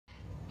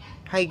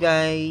Hi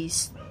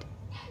guys,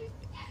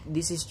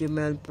 this is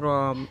Jamel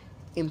from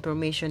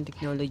Information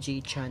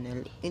Technology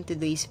channel. In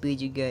today's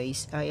video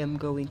guys, I am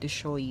going to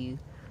show you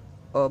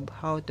of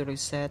how to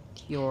reset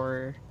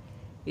your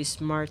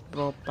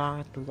SmartBro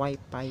Pocket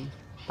Wi-Fi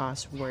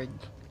password.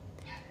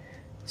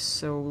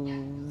 So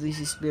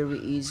this is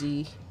very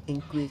easy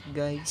and quick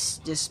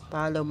guys. Just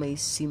follow my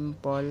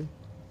simple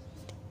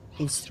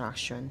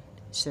instruction.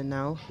 So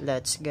now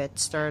let's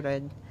get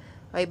started.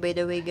 By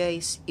the way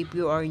guys, if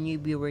you are a new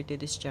viewer to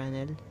this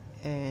channel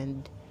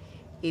and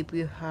if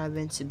you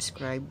haven't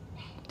subscribed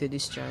to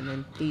this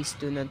channel, please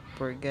do not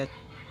forget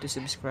to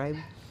subscribe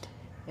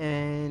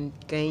and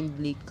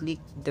kindly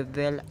click the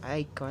bell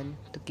icon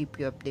to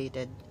keep you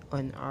updated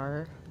on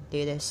our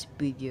latest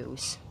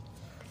videos.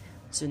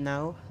 So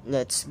now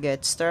let's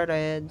get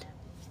started.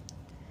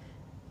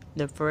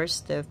 The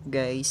first step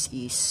guys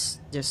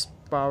is just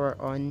power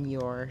on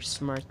your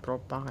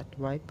SmartBro Pocket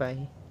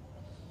Wi-Fi.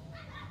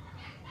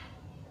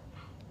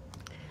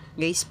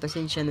 Guys,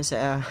 pasensya na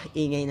sa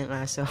ingay ng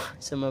aso,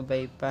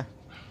 sumabay pa.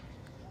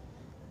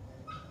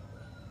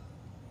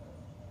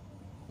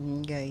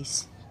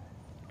 Guys,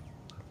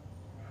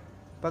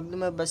 pag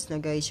lumabas na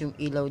guys yung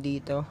ilaw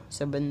dito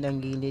sa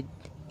bandang gilid,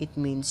 it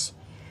means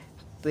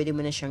pwede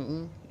mo na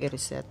siyang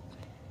i-reset.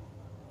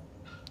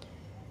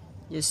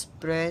 Just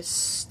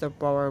press the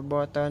power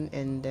button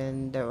and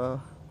then the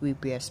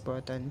WPS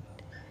button.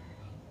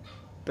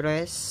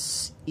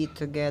 Press it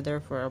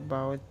together for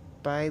about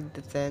 5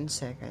 to 10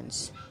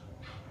 seconds.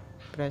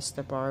 Press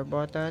the power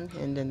button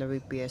and then the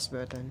WPS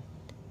button.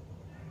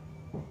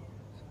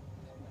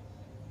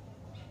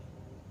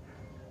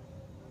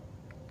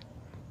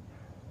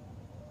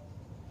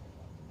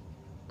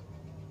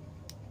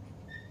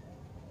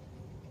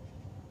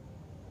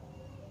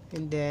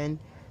 And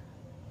then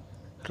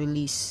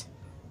release.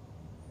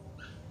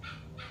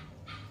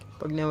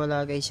 Pag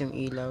nawala guys yung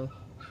ilaw,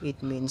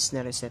 it means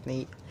na-reset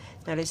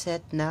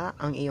na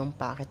ang iyong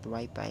packet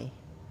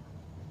Wi-Fi.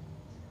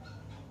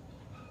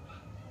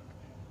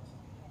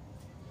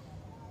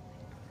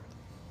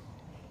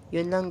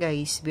 Yun lang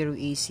guys, very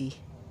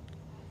easy.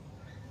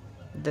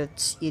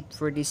 That's it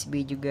for this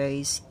video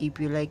guys.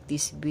 If you like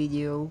this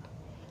video,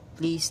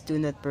 please do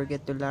not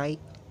forget to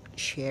like,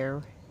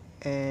 share,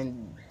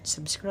 and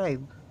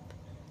subscribe.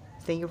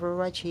 Thank you for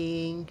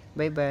watching.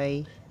 Bye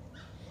bye.